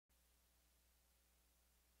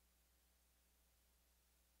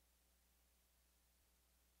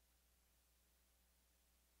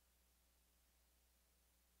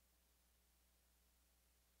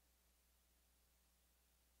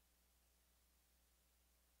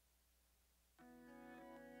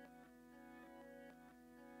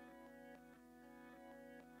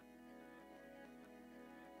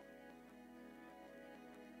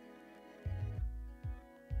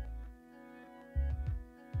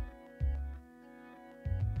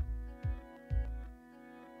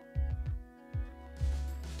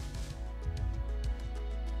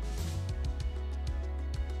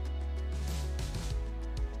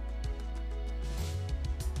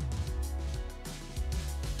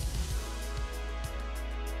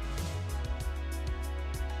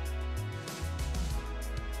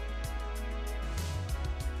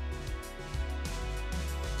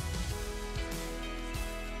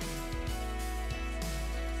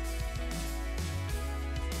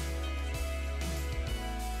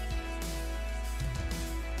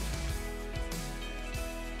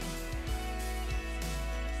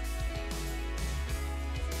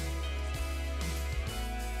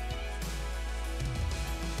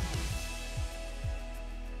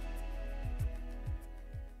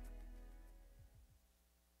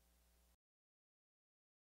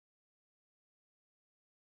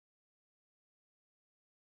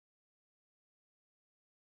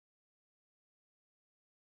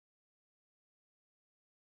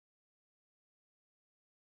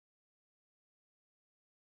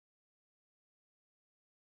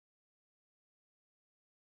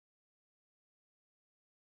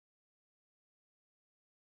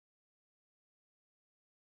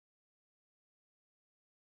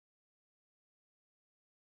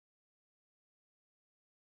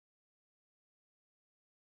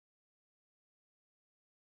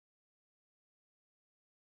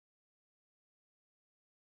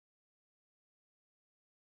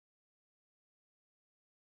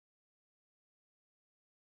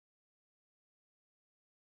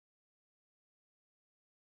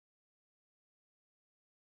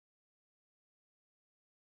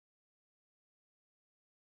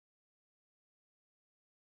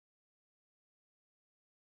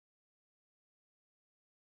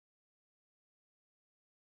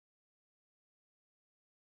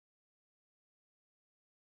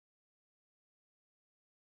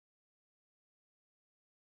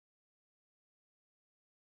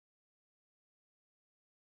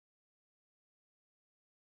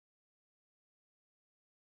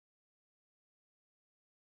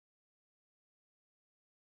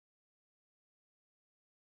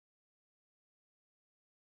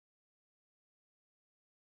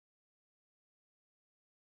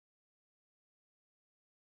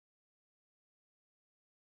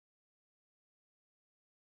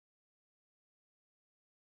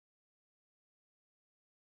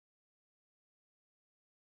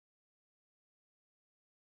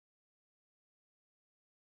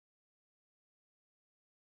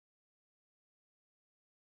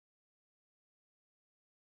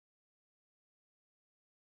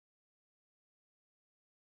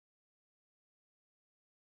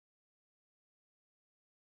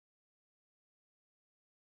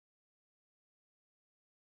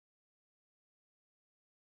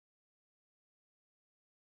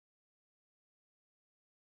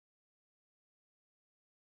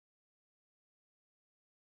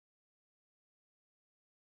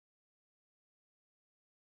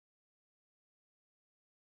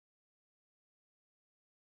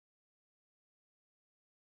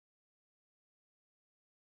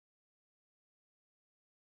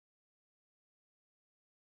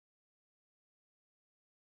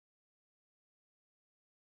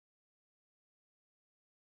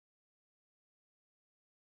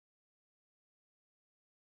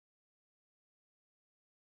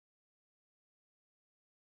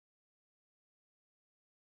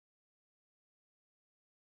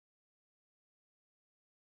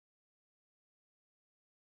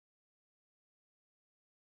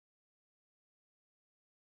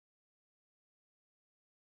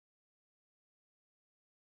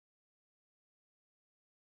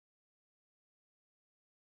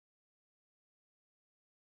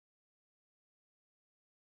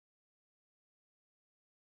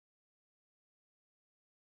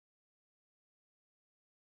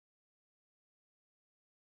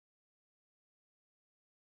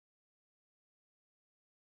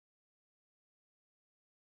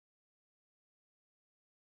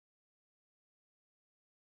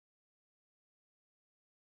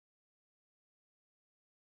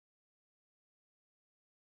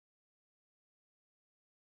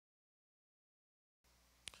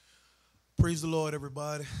Praise the Lord,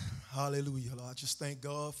 everybody. Hallelujah. I just thank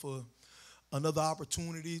God for another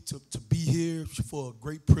opportunity to be here, for a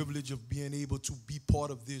great privilege of being able to be part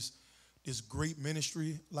of this great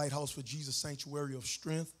ministry, Lighthouse for Jesus Sanctuary of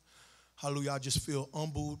Strength. Hallelujah. I just feel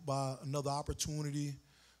humbled by another opportunity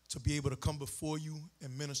to be able to come before you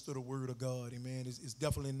and minister the word of God. Amen. It's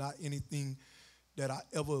definitely not anything that I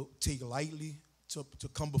ever take lightly to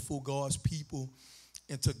come before God's people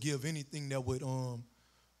and to give anything that would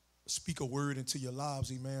speak a word into your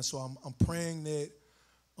lives. Amen. So I'm praying that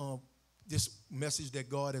this message that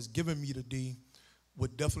God has given me today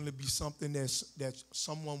would definitely be something that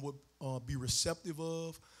someone would be receptive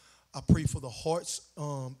of. I pray for the hearts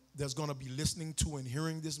that's going to be listening to and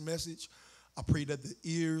hearing this message. I pray that the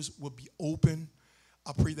ears will be open.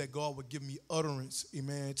 I pray that God would give me utterance,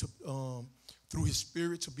 amen, to through his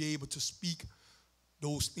spirit to be able to speak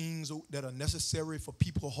those things that are necessary for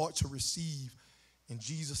people's heart to receive. In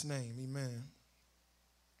Jesus' name, amen.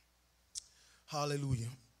 Hallelujah.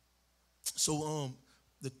 So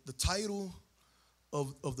the title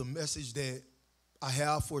of the message that I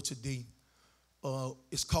have for today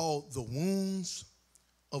is called The Wounds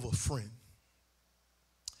of a Friend.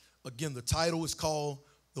 Again, the title is called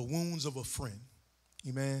The Wounds of a Friend.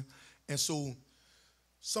 Amen. And so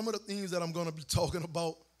some of the things that I'm going to be talking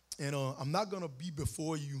about, and I'm not going to be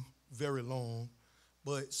before you very long,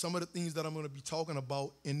 but some of the things that I'm going to be talking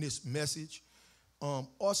about in this message are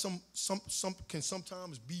some can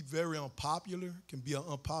sometimes be very unpopular, can be an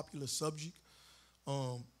unpopular subject.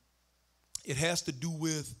 It has to do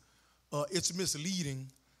with, it's misleading,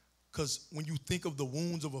 because when you think of the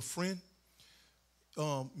wounds of a friend,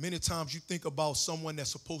 many times you think about someone that's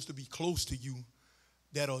supposed to be close to you,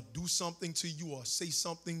 that'll do something to you or say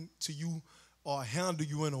something to you or handle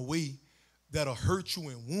you in a way that'll hurt you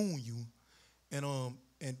and wound you.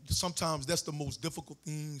 And sometimes that's the most difficult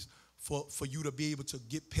things for you to be able to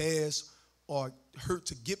get past or hurt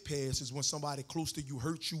to get past is when somebody close to you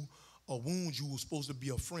hurt you or wounds you who's supposed to be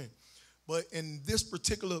a friend. But in this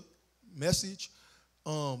particular message,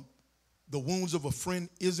 the wounds of a friend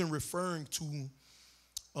isn't referring to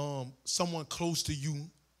someone close to you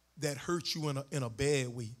that hurt you in a bad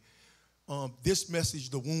way. This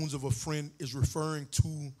message, the wounds of a friend, is referring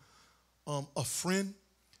to a friend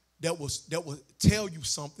that will tell you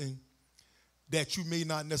something that you may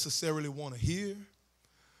not necessarily want to hear,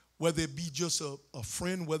 whether it be just a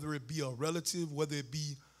friend, whether it be a relative, whether it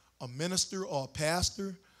be a minister or a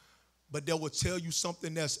pastor, but that will tell you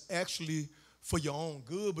something that's actually for your own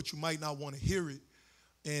good, but you might not want to hear it.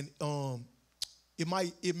 And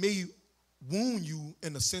it may wound you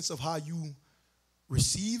in the sense of how you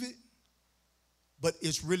receive it, but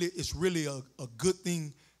it's really a good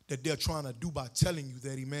thing that they're trying to do by telling you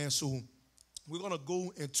that, amen. So we're going to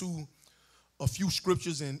go into a few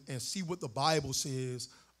scriptures and see what the Bible says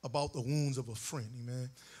about the wounds of a friend, amen.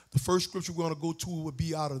 The first scripture we're going to go to would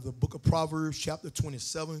be out of the book of Proverbs, chapter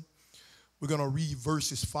 27. We're going to read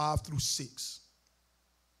verses 5 through 6,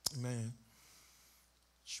 amen.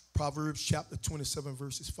 Proverbs chapter 27,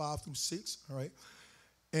 verses 5 through 6, all right.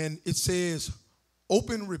 And it says,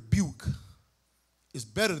 open rebuke is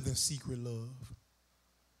better than secret love.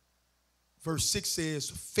 Verse 6 says,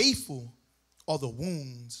 faithful are the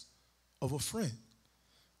wounds of a friend.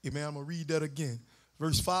 Amen. I'm going to read that again.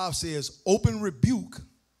 Verse 5 says, open rebuke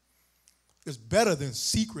is better than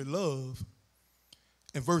secret love.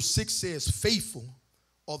 And verse 6 says, faithful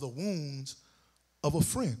are the wounds of a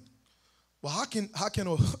friend. Well, how can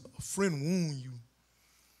a friend wound you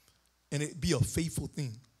and it be a faithful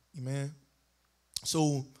thing? Amen.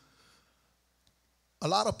 So a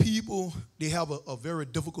lot of people, they have a very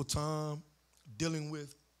difficult time dealing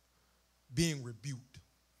with being rebuked,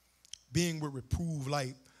 being with reproof.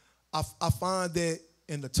 Like, I find that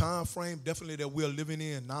in the time frame, definitely that we're living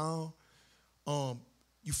in now,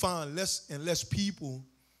 you find less and less people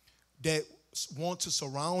that want to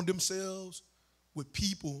surround themselves with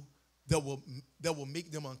people that will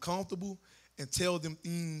make them uncomfortable and tell them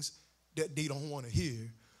things that they don't want to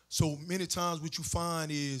hear. So many times what you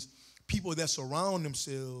find is people that surround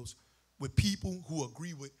themselves with people who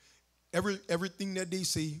agree with everything that they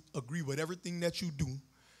say, agree with everything that you do.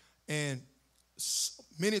 And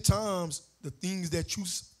many times the things that you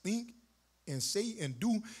think and say and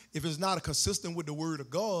do, if it's not consistent with the word of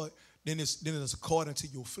God, then it's according to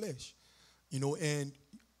your flesh. You know, and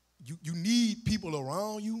you need people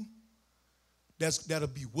around you that'll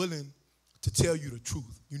be willing to tell you the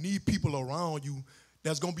truth. You need people around you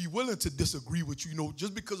that's going to be willing to disagree with you. You know,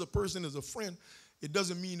 just because a person is a friend, it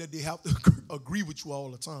doesn't mean that they have to agree with you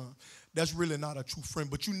all the time. That's really not a true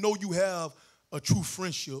friend. But you know you have a true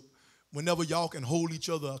friendship whenever y'all can hold each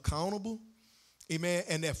other accountable Amen.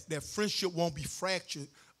 And that friendship won't be fractured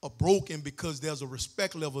or broken because there's a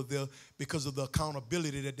respect level there because of the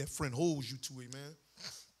accountability that friend holds you to. Amen.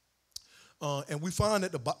 And we find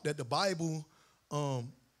that the Bible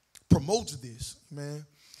promotes this. Amen.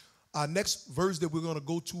 Our next verse that we're going to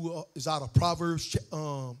go to is out of Proverbs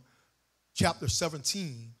chapter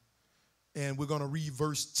 17. And we're going to read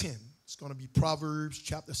verse 10. It's going to be Proverbs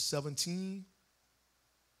chapter 17.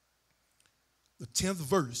 The 10th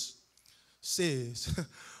verse says,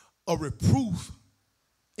 a reproof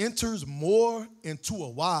enters more into a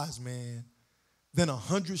wise man than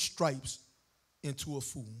 100 stripes into a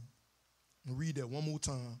fool. I'll read that one more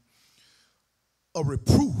time. A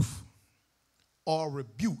reproof or a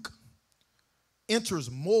rebuke enters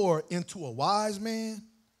more into a wise man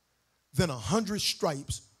than 100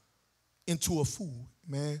 stripes into a fool.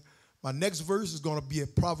 Man, my next verse is going to be in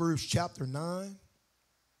Proverbs chapter 9.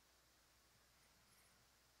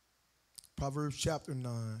 Proverbs chapter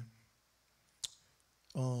 9,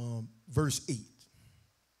 verse 8.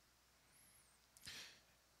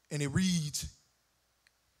 And it reads,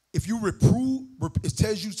 if you reprove, it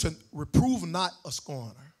tells you to reprove not a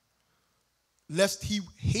scorner, lest he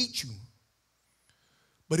hate you.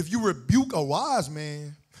 But if you rebuke a wise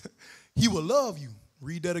man, he will love you.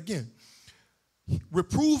 Read that again.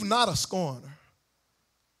 Reprove not a scorner,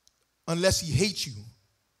 unless he hates you.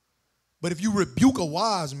 But if you rebuke a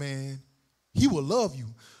wise man, he will love you.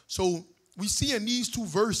 So we see in these two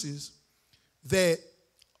verses that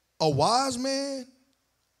a wise man,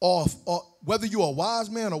 or whether you're a wise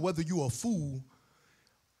man or whether you're a fool,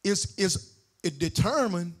 is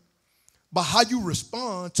determined by how you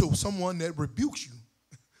respond to someone that rebukes you.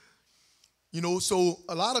 You know, so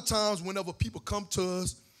a lot of times whenever people come to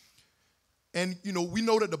us, and, you know, we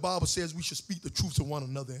know that the Bible says we should speak the truth to one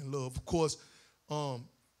another in love. Of course,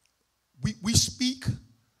 we speak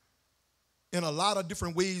in a lot of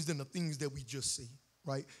different ways than the things that we just say,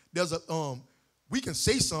 right? There's we can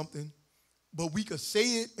say something, but we could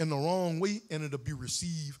say it in the wrong way and it'll be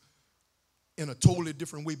received in a totally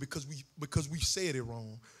different way because we said it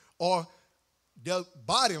wrong. Or there's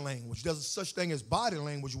body language. There's such thing as body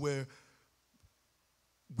language where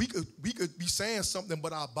we could be saying something,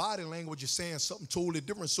 but our body language is saying something totally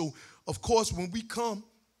different. So, of course, when we come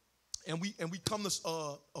and we come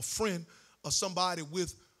to a friend or somebody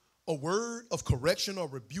with a word of correction or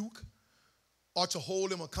rebuke or to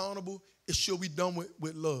hold them accountable, it should be done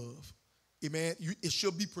with love. Amen. It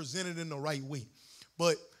should be presented in the right way.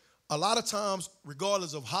 But a lot of times,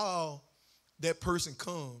 regardless of how that person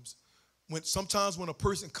comes, sometimes when a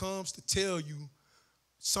person comes to tell you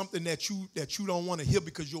something that you don't want to hear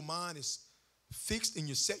because your mind is fixed and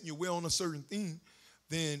you're setting your will on a certain thing,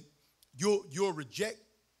 then you'll reject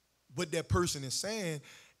what that person is saying.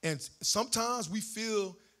 And sometimes we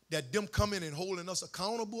feel that them coming and holding us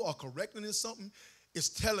accountable or correcting us something is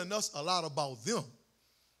telling us a lot about them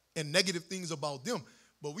and negative things about them.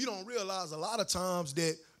 But we don't realize a lot of times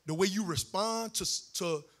that the way you respond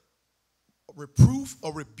to reproof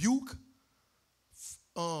or rebuke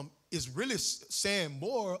is really saying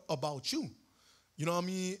more about you. You know what I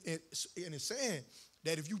mean? And it's saying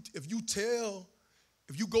that if you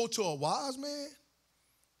go to a wise man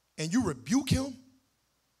and you rebuke him,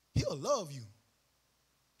 he'll love you.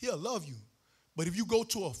 He'll love you. But if you go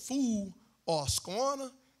to a fool or a scorner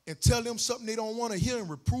and tell them something they don't want to hear and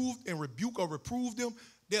rebuke or reprove them,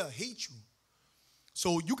 they'll hate you.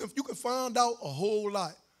 So you can find out a whole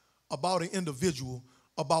lot about an individual,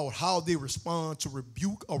 about how they respond to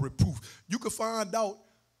rebuke or reproof. You can find out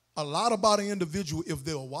a lot about an individual if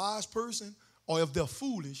they're a wise person or if they're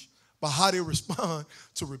foolish by how they respond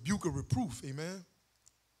to rebuke or reproof. Amen.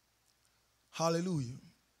 Hallelujah.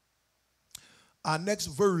 Our next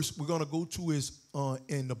verse we're going to go to is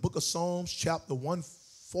in the book of Psalms, chapter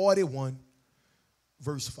 141,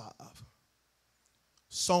 verse 5.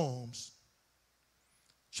 Psalms,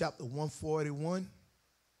 chapter 141,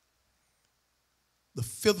 the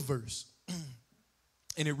 5th verse.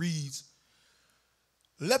 And it reads,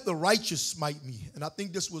 let the righteous smite me. And I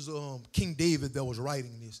think this was King David that was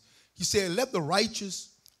writing this. He said, let the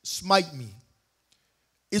righteous smite me.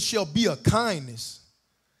 It shall be a kindness.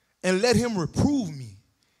 And let him reprove me.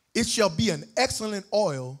 It shall be an excellent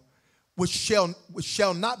oil, which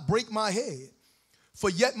shall not break my head.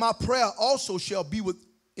 For yet my prayer also shall be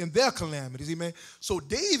in their calamities. Amen. So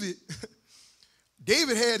David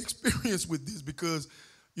had experience with this because,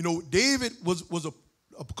 you know, David was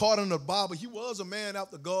according to the Bible, he was a man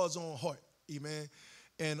after God's own heart. Amen.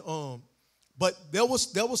 And but there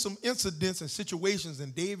was some incidents and situations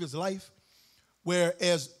in David's life where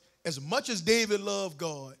as much as David loved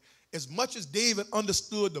God, as much as David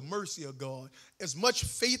understood the mercy of God, as much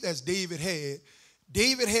faith as David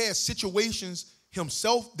had situations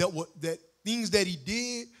himself that things that he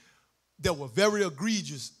did that were very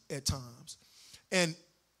egregious at times. And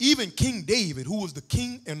even King David, who was the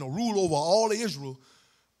king and the ruler over all of Israel,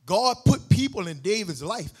 God put people in David's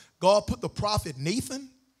life. God put the prophet Nathan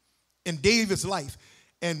in David's life.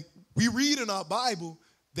 And we read in our Bible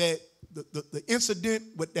that the incident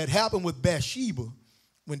that happened with Bathsheba,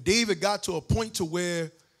 when David got to a point to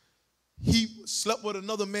where he slept with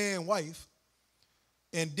another man's wife,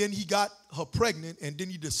 and then he got her pregnant, and then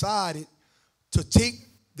he decided to take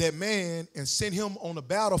that man and send him on the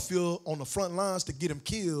battlefield on the front lines to get him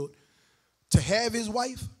killed, to have his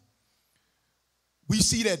wife. We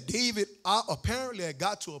see that David apparently had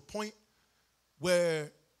got to a point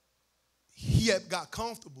where he had got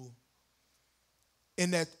comfortable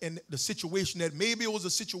in the situation, that maybe it was a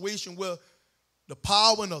situation where the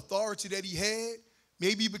power and authority that he had,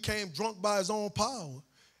 maybe he became drunk by his own power.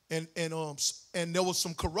 And there was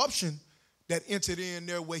some corruption that entered in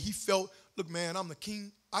there where he felt, look, man, I'm the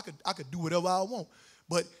king. I could do whatever I want.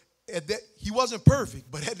 But he wasn't perfect.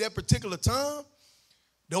 But at that particular time,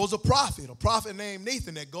 there was a prophet named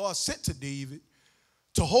Nathan that God sent to David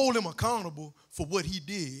to hold him accountable for what he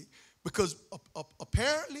did. Because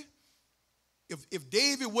apparently, if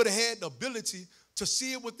David would have had the ability to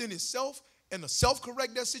see it within himself and to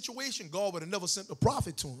self-correct that situation, God would have never sent a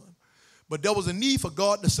prophet to him. But there was a need for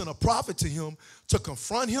God to send a prophet to him to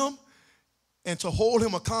confront him and to hold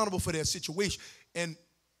him accountable for that situation. And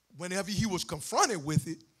whenever he was confronted with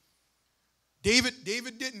it, David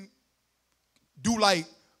didn't do like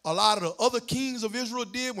a lot of the other kings of Israel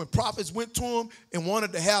did when prophets went to him and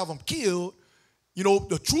wanted to have him killed. You know,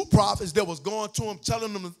 the true prophets that was going to him,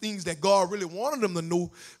 telling them the things that God really wanted them to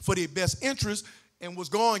know for their best interest, and was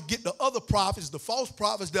going to get the other prophets, the false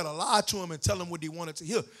prophets that lied to him and tell him what they wanted to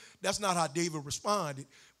hear. That's not how David responded.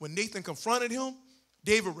 When Nathan confronted him,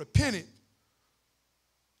 David repented.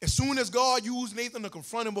 As soon as God used Nathan to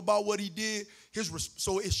confront him about what he did,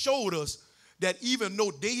 so it showed us that even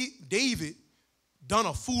though David done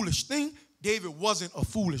a foolish thing, David wasn't a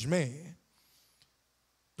foolish man.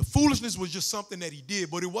 The foolishness was just something that he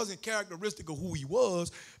did, but it wasn't characteristic of who he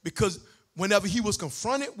was, because whenever he was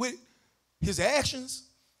confronted with his actions,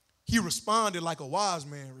 he responded like a wise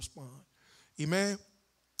man responds. Amen?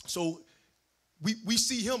 So we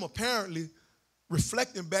see him apparently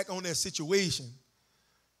reflecting back on that situation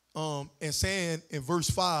and saying in verse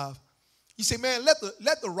 5, he said, man,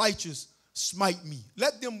 let the righteous smite me.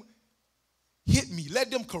 Let them hit me. Let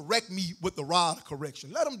them correct me with the rod of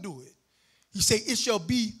correction. Let them do it. He said, it shall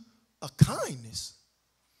be a kindness.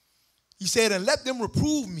 He said, and let them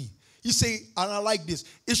reprove me. He said, and I like this,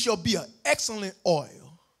 it shall be an excellent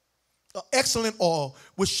oil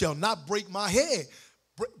which shall not break my head.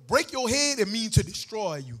 Break your head, it means to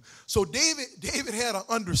destroy you. So David had an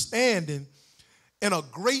understanding and a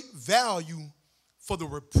great value for the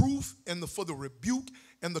reproof and for the rebuke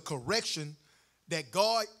and the correction that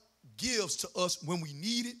God gives to us when we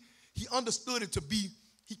need it. He understood it to be,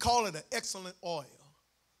 he called it an excellent oil.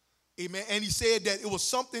 Amen. And he said that it was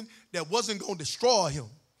something that wasn't going to destroy him.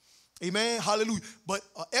 Amen. Hallelujah. But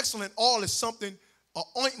an excellent oil is something, an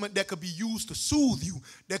ointment that could be used to soothe you,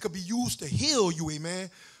 that could be used to heal you. Amen.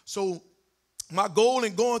 So my goal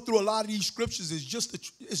in going through a lot of these scriptures is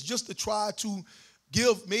just to try to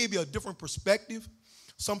give maybe a different perspective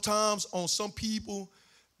sometimes on some people,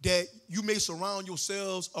 that you may surround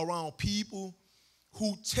yourselves around people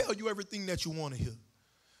who tell you everything that you want to hear.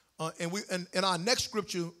 And in our next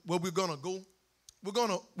scripture, where we're gonna go, we're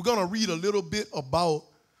gonna read a little bit about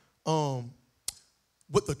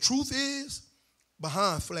what the truth is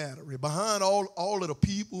behind flattery, behind all of the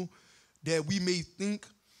people that we may think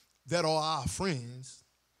that are our friends,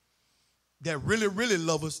 that really, really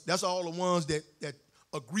love us. That's all the ones that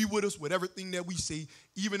agree with us with everything that we say,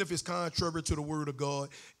 even if it's contrary to the word of God,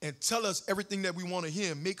 and tell us everything that we want to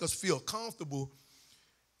hear and make us feel comfortable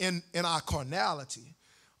in our carnality.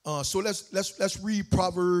 So let's read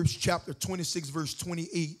Proverbs chapter 26, verse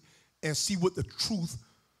 28, and see what the truth,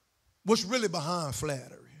 what's really behind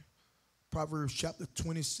flattery. Proverbs chapter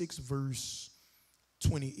 26, verse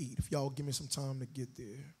 28. If y'all give me some time to get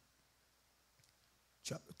there.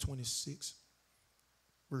 Chapter 26,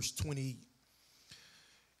 verse 28.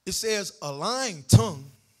 It says, a lying tongue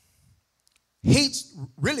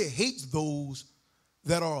really hates those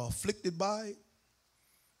that are afflicted by it,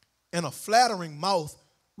 and a flattering mouth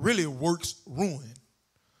really works ruin.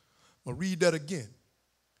 I'll read that again.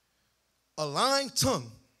 A lying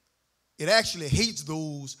tongue, it actually hates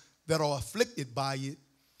those that are afflicted by it,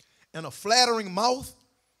 and a flattering mouth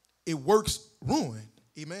it works ruin.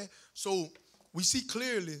 Amen. So we see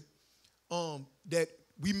clearly that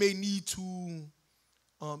we may need to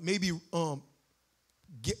maybe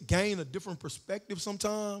gain a different perspective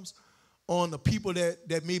sometimes on the people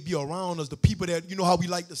that may be around us, the people that, you know how we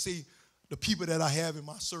like to say, the people that I have in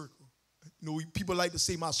my circle. You know, people like to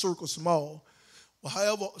say my circle's small. Well,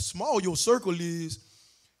 however small your circle is,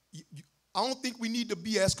 I don't think we need to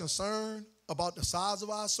be as concerned about the size of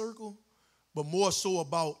our circle, but more so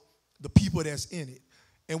about the people that's in it.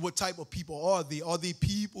 And what type of people are they? Are they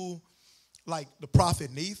people like the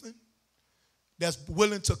prophet Nathan that's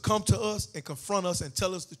willing to come to us and confront us and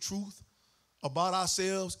tell us the truth about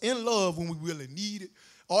ourselves in love when we really need it?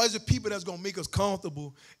 Or is it people that's going to make us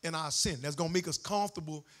comfortable in our sin, that's going to make us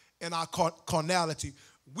comfortable in our carnality?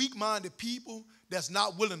 Weak-minded people that's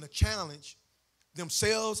not willing to challenge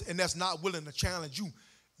themselves and that's not willing to challenge you.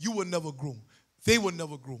 You will never grow. They will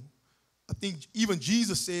never grow. I think even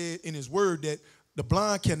Jesus said in his word that the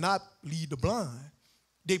blind cannot lead the blind.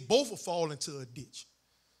 They both will fall into a ditch.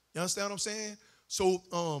 You understand what I'm saying?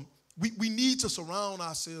 So we need to surround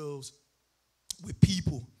ourselves with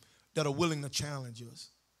people that are willing to challenge us.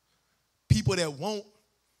 People that won't.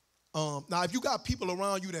 Now, if you got people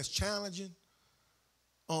around you that's challenging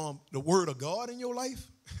the word of God in your life,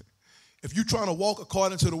 if you're trying to walk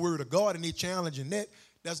according to the word of God and they're challenging that,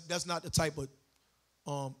 that's not the type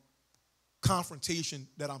of confrontation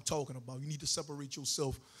that I'm talking about. You need to separate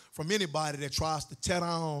yourself from anybody that tries to tear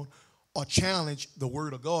down or challenge the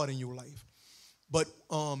word of God in your life. But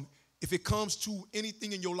if it comes to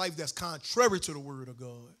anything in your life that's contrary to the word of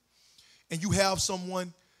God, and you have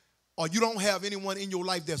someone or you don't have anyone in your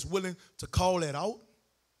life that's willing to call that out,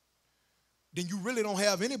 then you really don't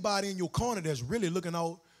have anybody in your corner that's really looking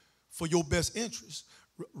out for your best interest.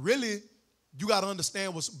 Really, you got to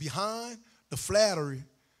understand what's behind the flattery.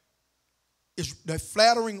 Is that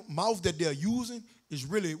flattering mouth that they're using is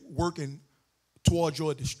really working towards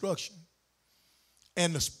your destruction.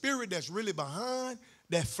 And the spirit that's really behind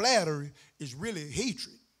that flattery is really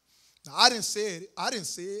hatred. Now, I didn't say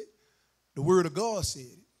it. The word of God said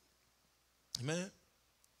it. Amen.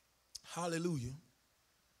 Hallelujah.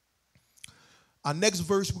 Our next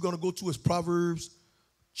verse we're going to go to is Proverbs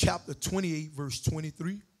chapter 28, verse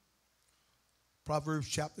 23. Proverbs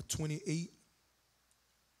chapter 28,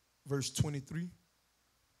 verse 23.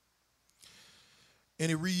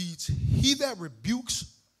 And it reads, "He that rebukes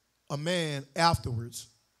a man afterwards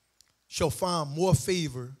shall find more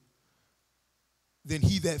favor than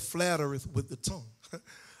he that flattereth with the tongue."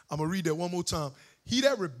 I'm going to read that one more time. He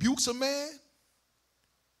that rebukes a man,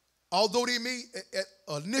 although they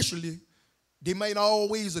may not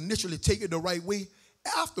always initially take it the right way,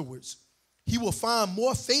 afterwards he will find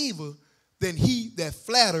more favor than he that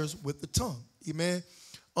flatters with the tongue. Amen.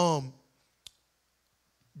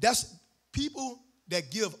 That's people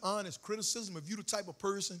that give honest criticism. If you're the type of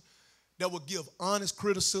person that will give honest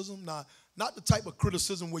criticism, not the type of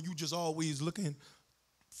criticism where you just always looking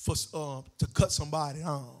for to cut somebody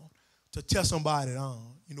down, to tear somebody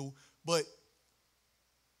down, but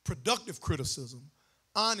productive criticism,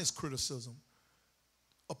 honest criticism.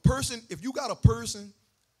 A person, if you got a person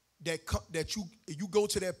that you go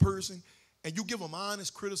to that person and you give them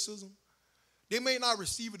honest criticism, they may not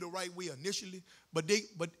receive it the right way initially, but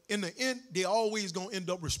in the end, they always gonna end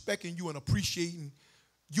up respecting you and appreciating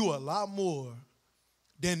you a lot more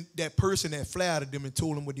than that person that flattered them and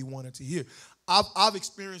told them what they wanted to hear. I've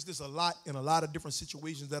experienced this a lot in a lot of different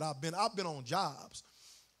situations that I've been on jobs,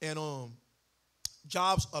 and a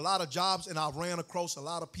lot of jobs, and I've ran across a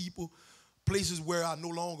lot of people, places where I no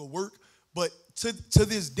longer work. But to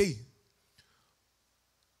this day,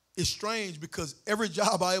 it's strange because every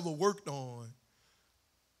job I ever worked on,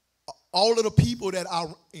 all of the people that I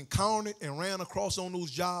encountered and ran across on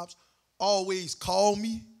those jobs always call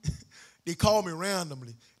me. They call me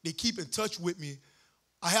randomly. They keep in touch with me.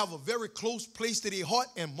 I have a very close place to their heart,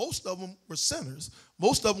 and most of them were sinners.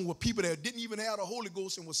 Most of them were people that didn't even have the Holy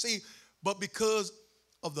Ghost and were saved. But because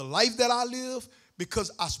of the life that I live,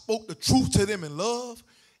 because I spoke the truth to them in love,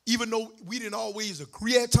 even though we didn't always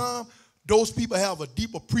agree at times, those people have a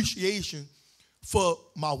deep appreciation for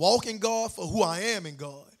my walk in God, for who I am in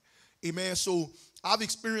God. Amen. So I've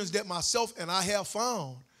experienced that myself, and I have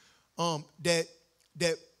found that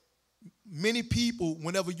many people,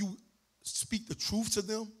 whenever you speak the truth to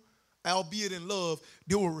them, albeit in love,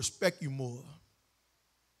 they will respect you more.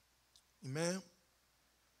 Amen.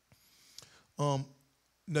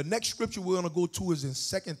 The next scripture we're going to go to is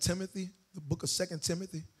in 2 Timothy, the book of 2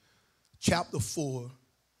 Timothy, chapter 4.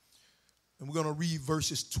 And we're going to read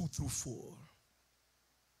verses 2 through 4.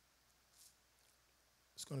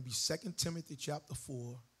 It's going to be 2 Timothy chapter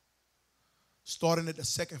 4, starting at the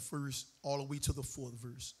second verse all the way to the fourth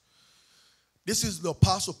verse. This is the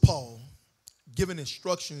Apostle Paul giving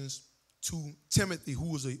instructions to Timothy,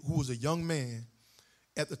 who was a young man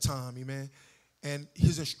at the time, amen. And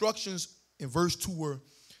his instructions in verse 2 were,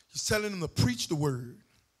 he's telling him to preach the word,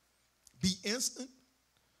 be instant,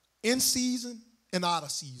 in season and out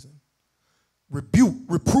of season, rebuke,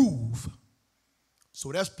 reprove.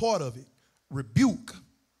 So that's part of it. Rebuke,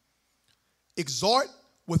 exhort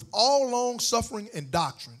with all long suffering and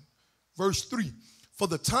doctrine. Verse 3, for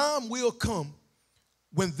the time will come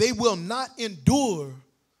when they will not endure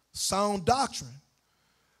sound doctrine,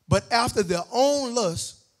 but after their own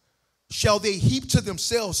lust shall they heap to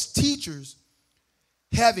themselves teachers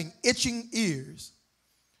having itching ears.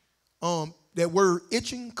 That word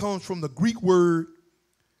itching comes from the Greek word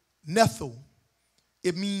nephil.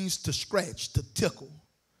 It means to scratch, to tickle,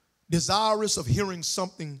 desirous of hearing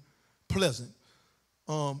something pleasant.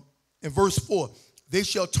 In verse 4, they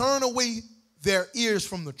shall turn away their ears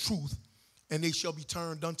from the truth, and they shall be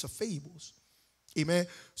turned unto fables. Amen.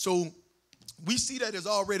 So we see that has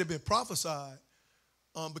already been prophesied,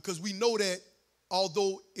 because we know that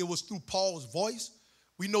although it was through Paul's voice,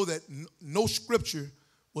 we know that no scripture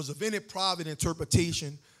was of any private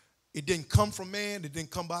interpretation. It didn't come from man. It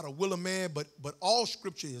didn't come by the will of man, but all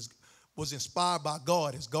scripture was inspired by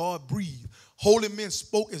God, as God breathed. Holy men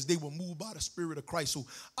spoke as they were moved by the Spirit of Christ. So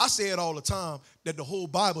I say it all the time that the whole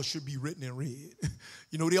Bible should be written and read.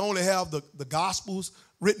 You know, they only have the Gospels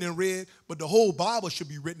written and read, but the whole Bible should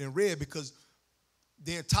be written and read, because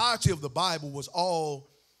the entirety of the Bible was all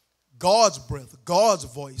God's breath, God's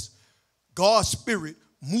voice, God's Spirit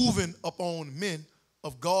moving upon men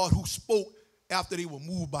of God who spoke after they were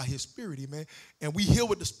moved by his Spirit, amen. And we hear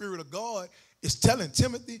what the Spirit of God is telling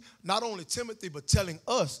Timothy, not only Timothy, but telling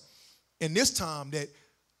us in this time that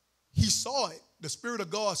he saw it, the Spirit of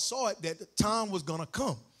God saw it, that the time was going to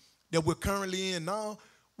come that we're currently in now,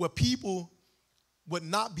 where people would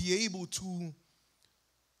not be able to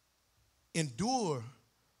endure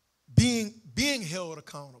being held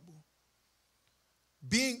accountable,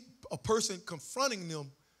 being a person confronting them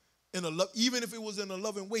even if it was in a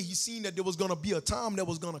loving way. He's seen that there was going to be a time that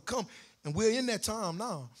was going to come, and we're in that time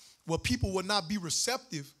now where people would not be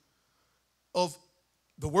receptive of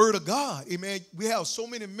the word of God. Amen. We have so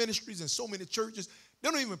many ministries and so many churches, they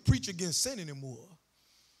don't even preach against sin anymore.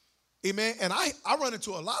 Amen. And I run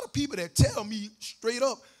into a lot of people that tell me straight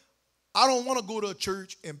up, I don't want to go to a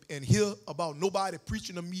church and hear about nobody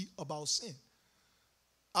preaching to me about sin.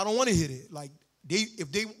 I don't want to hear that. Like, if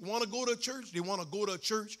they want to go to a church, they want to go to a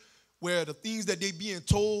church where the things that they being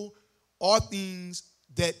told are things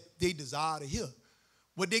that they desire to hear,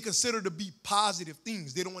 what they consider to be positive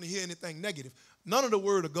things. They don't want to hear anything negative. None of the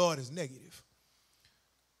word of God is negative.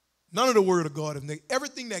 None of the word of God is negative.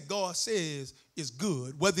 Everything that God says is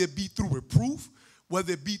good, whether it be through reproof,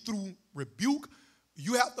 whether it be through rebuke.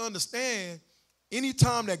 You have to understand,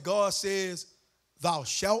 anytime that God says, thou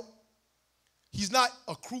shalt, he's not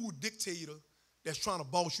a cruel dictator that's trying to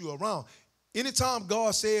boss you around. Anytime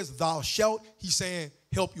God says, thou shalt, he's saying,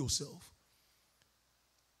 help yourself.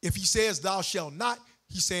 If he says, thou shalt not,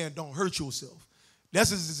 he's saying, don't hurt yourself. That's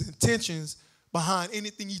his intentions behind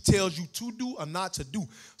anything he tells you to do or not to do.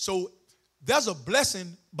 So there's a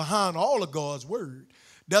blessing behind all of God's word.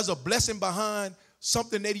 There's a blessing behind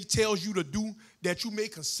something that he tells you to do that you may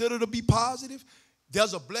consider to be positive.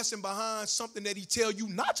 There's a blessing behind something that he tells you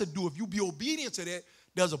not to do. If you be obedient to that,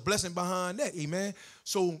 there's a blessing behind that, amen?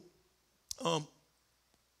 So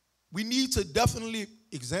we need to definitely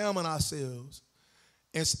examine ourselves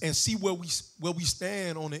and see where we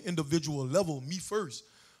stand on an individual level, me first.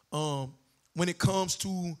 When it comes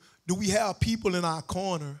to, do we have people in our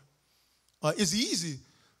corner? It's easy,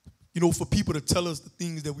 for people to tell us the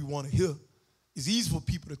things that we want to hear. It's easy for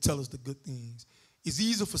people to tell us the good things. It's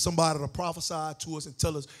easy for somebody to prophesy to us and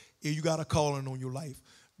tell us, hey, you got a calling on your life.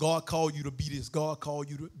 God called you to be this. God called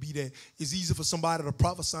you to be that. It's easy for somebody to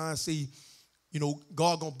prophesy and say,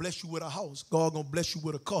 God going to bless you with a house. God going to bless you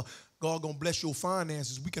with a car. God going to bless your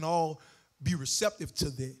finances. We can all be receptive to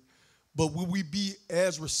that. But will we be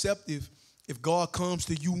as receptive if God comes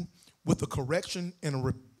to you with a correction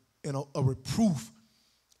and a reproof,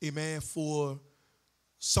 amen, for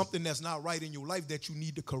something that's not right in your life that you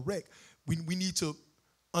need to correct? We need to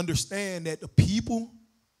understand that the people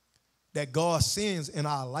that God sends in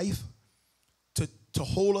our life to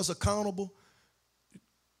hold us accountable,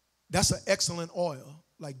 that's an excellent oil,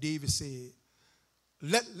 like David said.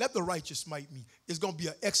 Let the righteous smite me. It's going to be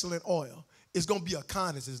an excellent oil. It's going to be a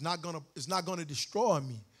kindness. It's not going to destroy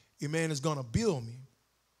me. Amen. It's going to build me.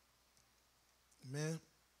 Amen.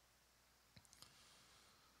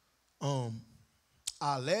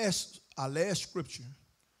 Our last scripture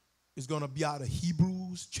is going to be out of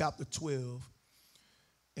Hebrews chapter 12.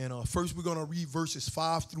 And first we're going to read verses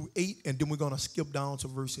 5 through 8, and then we're going to skip down to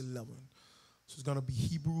verse 11. So it's going to be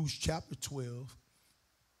Hebrews chapter 12.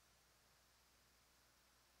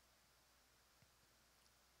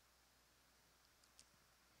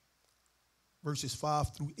 Verses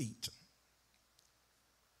 5 through 8.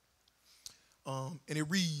 And it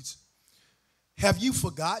reads, "Have you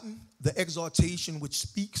forgotten the exhortation which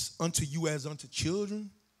speaks unto you as unto children?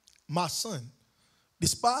 My son,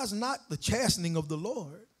 despise not the chastening of the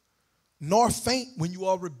Lord, nor faint when you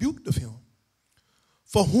are rebuked of him.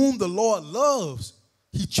 For whom the Lord loves,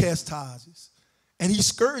 he chastises, and he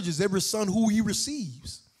scourges every son who he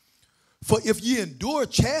receives. For if ye endure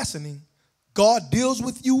chastening, God deals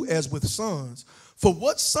with you as with sons. For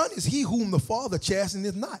what son is he whom the Father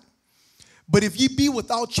chasteneth not? But if ye be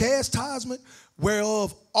without chastisement,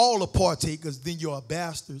 whereof all are partakers, then you are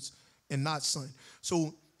bastards and not sons."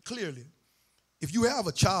 So clearly, if you have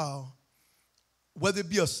a child, whether it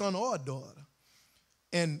be a son or a daughter,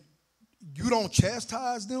 and you don't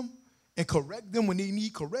chastise them and correct them when they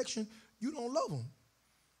need correction, you don't love them.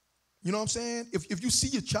 You know what I'm saying? If you see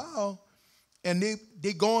your child and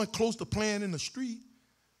they going close to playing in the street,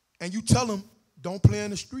 and you tell them, don't play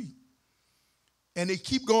in the street, and they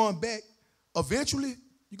keep going back, eventually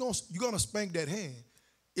you're gonna spank that hand.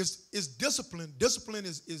 It's discipline. Discipline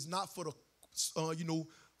is not for the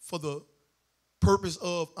for the purpose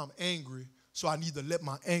of I'm angry, so I need to let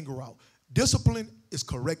my anger out. Discipline is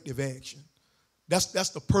corrective action. That's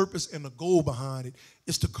the purpose and the goal behind it,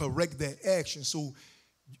 is to correct that action. So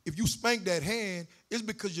if you spank that hand, it's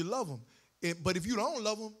because you love them. But if you don't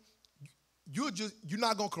love them, you're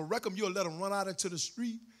not going to correct them. You'll let them run out into the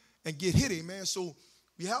street and get hit, amen. So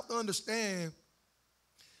we have to understand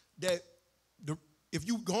that if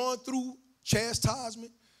you've gone through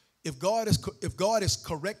chastisement, if God is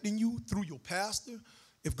correcting you through your pastor,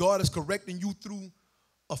 if God is correcting you through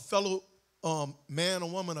a fellow man or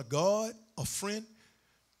woman of God, a friend,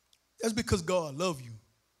 that's because God loves you.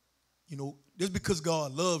 You know, that's because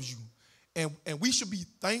God loves you. And we should be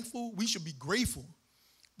thankful, we should be grateful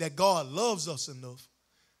that God loves us enough,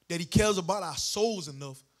 that he cares about our souls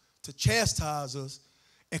enough to chastise us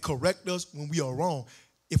and correct us when we are wrong.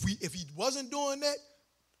 If he wasn't doing that,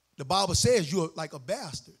 the Bible says you're like a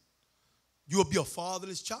bastard. You'll be a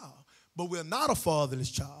fatherless child. But we're not a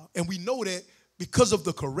fatherless child. And we know that because of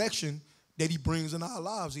the correction that he brings in our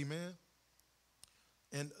lives, amen.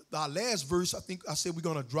 And our last verse, I think I said we're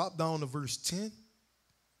going to drop down to verse 10.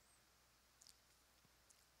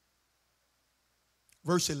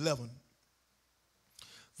 Verse 11.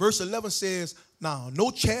 Verse 11 says, "Now,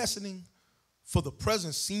 no chastening for the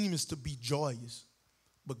present seems to be joyous,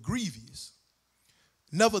 but grievous.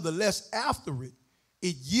 Nevertheless, after it,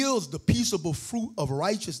 it yields the peaceable fruit of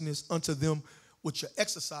righteousness unto them which are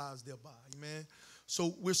exercised thereby." Amen.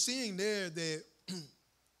 So we're seeing there that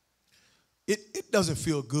it doesn't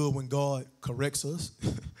feel good when God corrects us.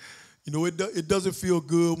 It doesn't feel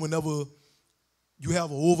good whenever you have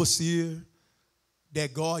an overseer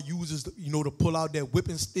that God uses, to pull out that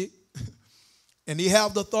whipping stick. And they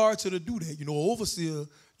have the authority to do that. Overseer,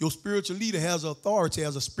 your spiritual leader, has authority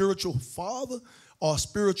as a spiritual father or a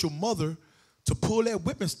spiritual mother to pull that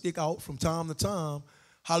whipping stick out from time to time.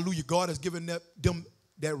 Hallelujah. God has given them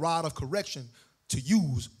that rod of correction to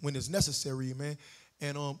use when it's necessary, man.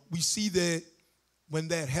 And we see that when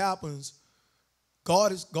that happens,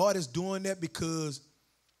 God is doing that because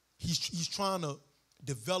he's trying to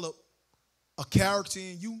develop a character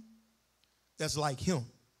in you that's like him.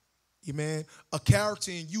 Amen. A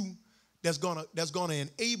character in you that's gonna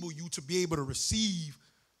enable you to be able to receive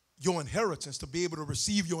your inheritance, to be able to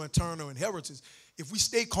receive your eternal inheritance. If we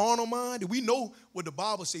stay carnal minded, we know what the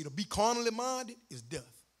Bible says. To be carnally minded is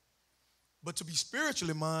death. But to be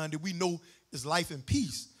spiritually minded, we know is life and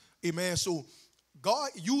peace. Amen. So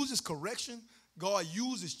God uses correction. God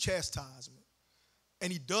uses chastisement.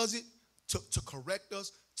 And he does it to correct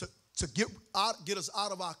us, to get us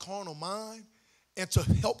out of our carnal mind, and to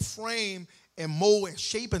help frame and mold and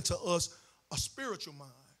shape into us a spiritual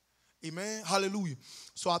mind. Amen. Hallelujah.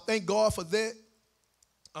 So I thank God for that,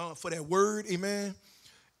 for that word. Amen.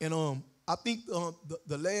 And I think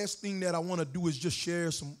the last thing that I want to do is just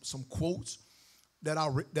share some quotes that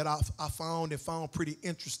I found pretty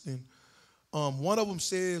interesting. One of them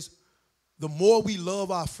says, "The more we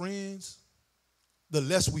love our friends, the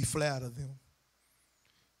less we flatter them.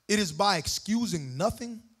 It is by excusing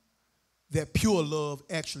nothing that pure love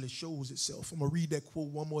actually shows itself." I'm going to read that quote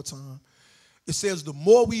one more time. It says, "The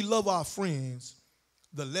more we love our friends,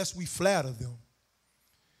 the less we flatter them.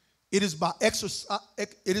 It is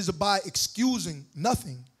by excusing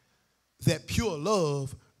nothing that pure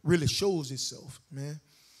love really shows itself, man.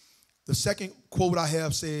 The second quote I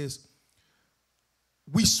have says,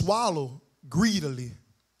 we swallow greedily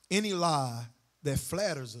any lie that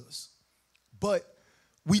flatters us, but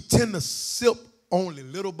we tend to sip only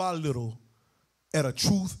little by little at a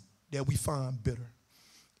truth that we find bitter.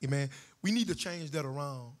 Amen. We need to change that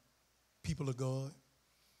around, people of God.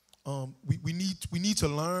 We need to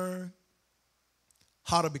learn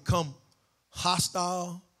how to become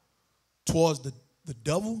hostile towards the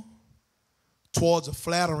devil, towards a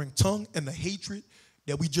flattering tongue, and the hatred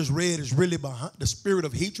that we just read is really behind, the spirit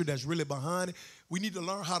of hatred that's really behind it. We need to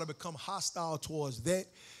learn how to become hostile towards that,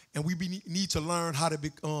 and we need to learn how to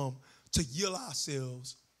yield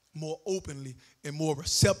ourselves more openly and more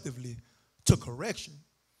receptively to correction.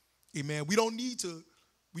 Amen. We need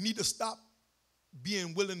to stop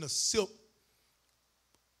being willing to sip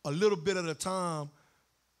a little bit at a time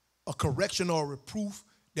a correction or a reproof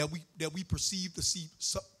that we perceive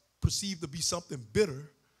to be something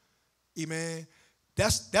bitter. Amen.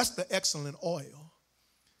 That's the excellent oil.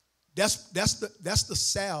 That's the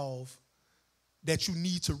salve that you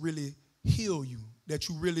need to really heal you, that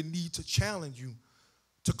you really need to challenge you,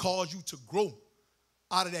 to cause you to grow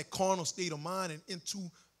out of that carnal state of mind and into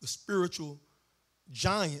the spiritual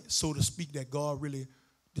giant, so to speak, that God really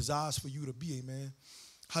desires for you to be. Amen.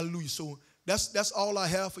 Hallelujah. So that's all I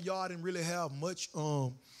have for y'all. I didn't really have much,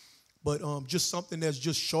 but just something that's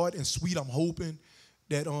just short and sweet. I'm hoping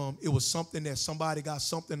that it was something that somebody got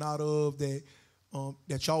something out of, that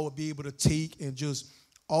y'all would be able to take and just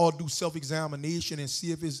all do self-examination and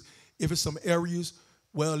see if it's some areas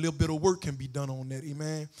where a little bit of work can be done on that.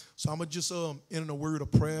 Amen. So I'm going to just end in a word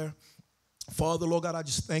of prayer. Father, Lord God, I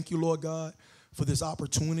just thank you, Lord God, for this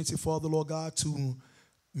opportunity, Father, Lord God, to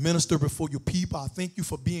minister before your people. I thank you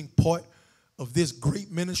for being part of this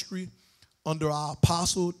great ministry under our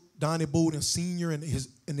apostle, Donnie Bowden Sr., and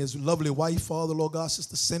his lovely wife, Father, Lord God,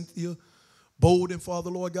 Sister Cynthia Bowden, Father,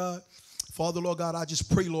 Lord God. Father, Lord God, I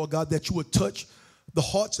just pray, Lord God, that you would touch the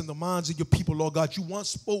hearts and the minds of your people, Lord God. You once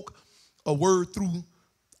spoke a word through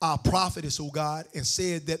our prophetess, oh God, and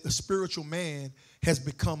said that the spiritual man has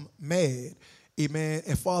become mad. Amen.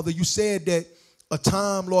 And Father, you said that a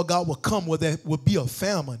time, Lord God, will come where there will be a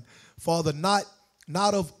famine. Father, not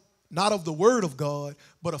of the word of God,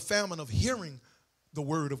 but a famine of hearing the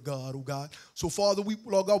word of God, oh God. So, Father,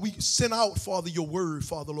 Lord God, we send out, Father, your word,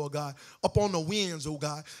 Father, Lord God, up on the winds, oh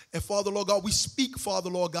God. And, Father, Lord God, we speak, Father,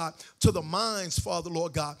 Lord God, to the minds, Father,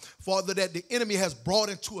 Lord God, Father, that the enemy has brought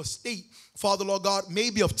into a state, Father, Lord God,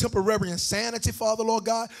 maybe of temporary insanity, Father, Lord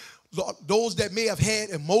God. Lord, those that may have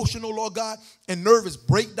had emotional, Lord God, and nervous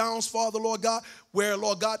breakdowns, Father, Lord God, where,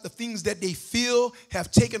 Lord God, the things that they feel have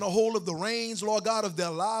taken a hold of the reins, Lord God, of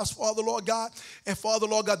their lives, Father, Lord God. And, Father,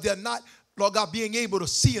 Lord God, they're not, Lord God, being able to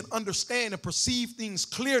see and understand and perceive things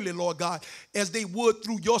clearly, Lord God, as they would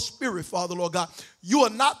through your spirit, Father, Lord God. You are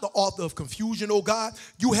not the author of confusion, oh God.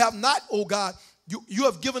 You have not, oh God, you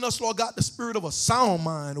have given us, Lord God, the spirit of a sound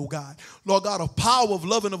mind, oh God. Lord God, a power of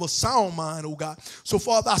love and of a sound mind, oh God. So,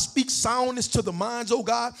 Father, I speak soundness to the minds, oh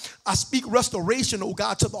God. I speak restoration, oh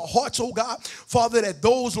God, to the hearts, oh God. Father, that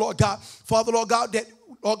those, Lord God, Father, Lord God, that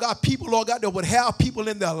Lord God, people, Lord God, that would have people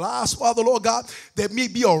in their lives, Father, Lord God, that may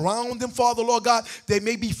be around them, Father, Lord God. They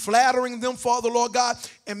may be flattering them, Father, Lord God,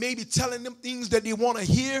 and maybe telling them things that they want to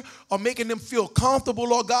hear or making them feel comfortable,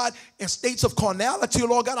 Lord God, in states of carnality,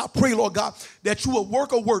 Lord God. I pray, Lord God, that you will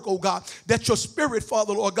work a work, oh God, that your spirit,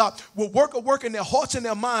 Father, Lord God, will work a work in their hearts and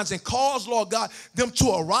their minds and cause, Lord God, them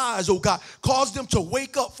to arise, oh God. Cause them to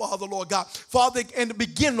wake up, Father, Lord God. Father, and to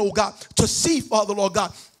begin, oh God, to see, Father, Lord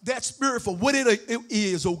God, that spirit for what it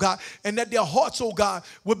is, oh God, and that their hearts, oh God,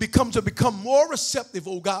 will become more receptive,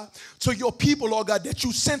 oh God, to your people, Lord God, that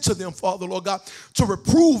you sent to them, Father, Lord God, to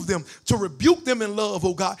reprove them, to rebuke them in love,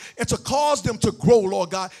 oh God, and to cause them to grow, Lord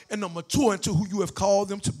God, and to mature into who you have called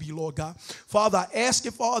them to be, Lord God. Father, I ask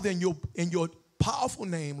it, Father, in your powerful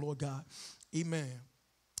name, Lord God. Amen.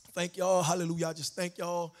 Thank y'all. Hallelujah. I just thank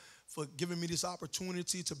y'all for giving me this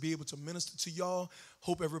opportunity to be able to minister to y'all.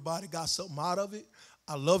 Hope everybody got something out of it.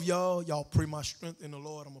 I love y'all. Y'all pray my strength in the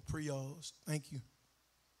Lord. I'm going to pray y'all. Thank you.